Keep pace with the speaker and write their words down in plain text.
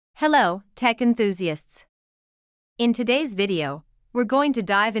Hello, tech enthusiasts. In today's video, we're going to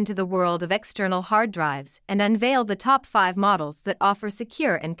dive into the world of external hard drives and unveil the top 5 models that offer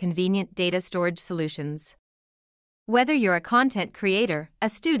secure and convenient data storage solutions. Whether you're a content creator, a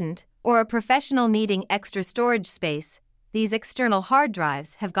student, or a professional needing extra storage space, these external hard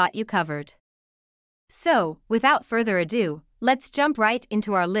drives have got you covered. So, without further ado, let's jump right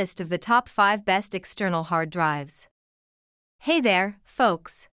into our list of the top 5 best external hard drives. Hey there,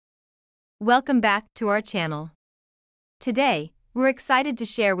 folks. Welcome back to our channel. Today, we're excited to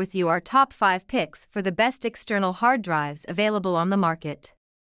share with you our top 5 picks for the best external hard drives available on the market.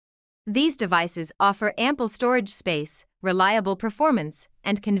 These devices offer ample storage space, reliable performance,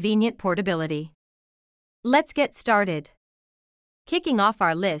 and convenient portability. Let's get started. Kicking off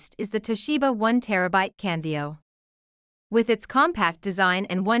our list is the Toshiba 1TB Canvio. With its compact design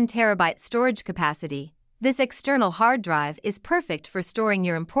and 1TB storage capacity, this external hard drive is perfect for storing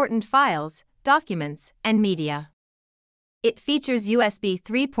your important files, documents, and media. It features USB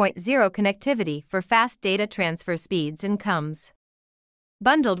 3.0 connectivity for fast data transfer speeds and comes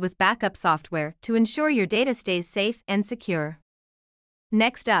bundled with backup software to ensure your data stays safe and secure.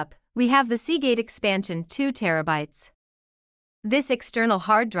 Next up, we have the Seagate Expansion 2TB. This external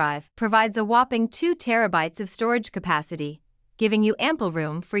hard drive provides a whopping 2 TB of storage capacity, giving you ample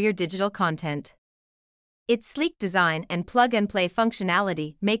room for your digital content. Its sleek design and plug-and-play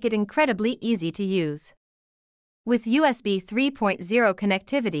functionality make it incredibly easy to use. With USB 3.0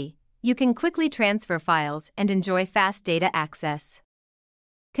 connectivity, you can quickly transfer files and enjoy fast data access.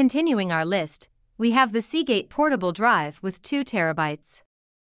 Continuing our list, we have the Seagate Portable Drive with 2 TB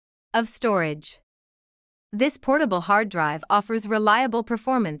of storage. This portable hard drive offers reliable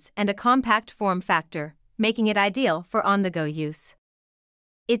performance and a compact form factor, making it ideal for on-the-go use.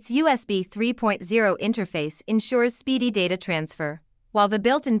 Its USB 3.0 interface ensures speedy data transfer, while the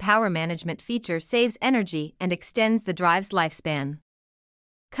built-in power management feature saves energy and extends the drive's lifespan.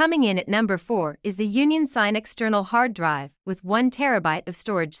 Coming in at number 4 is the Union Sign external hard drive with 1 TB of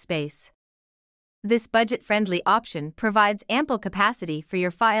storage space. This budget-friendly option provides ample capacity for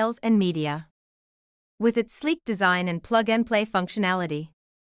your files and media. With its sleek design and plug-and-play functionality,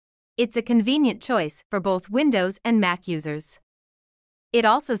 it's a convenient choice for both Windows and Mac users. It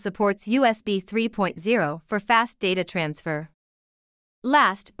also supports USB 3.0 for fast data transfer.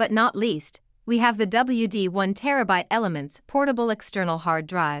 Last but not least, we have the WD 1TB Elements portable external hard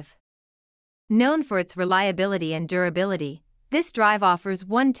drive. Known for its reliability and durability, this drive offers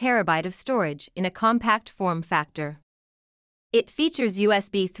 1 TB of storage in a compact form factor. It features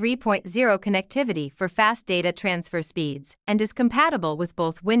USB 3.0 connectivity for fast data transfer speeds and is compatible with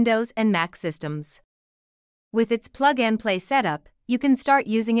both Windows and Mac systems. With its plug-and-play setup, you can start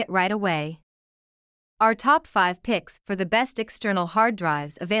using it right away. Our top 5 picks for the best external hard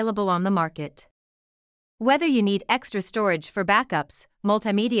drives available on the market. Whether you need extra storage for backups,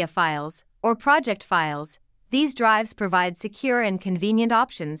 multimedia files, or project files, these drives provide secure and convenient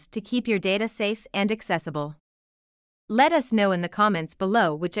options to keep your data safe and accessible. Let us know in the comments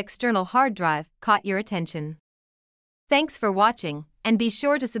below which external hard drive caught your attention. Thanks for watching, and be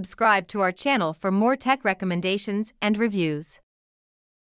sure to subscribe to our channel for more tech recommendations and reviews.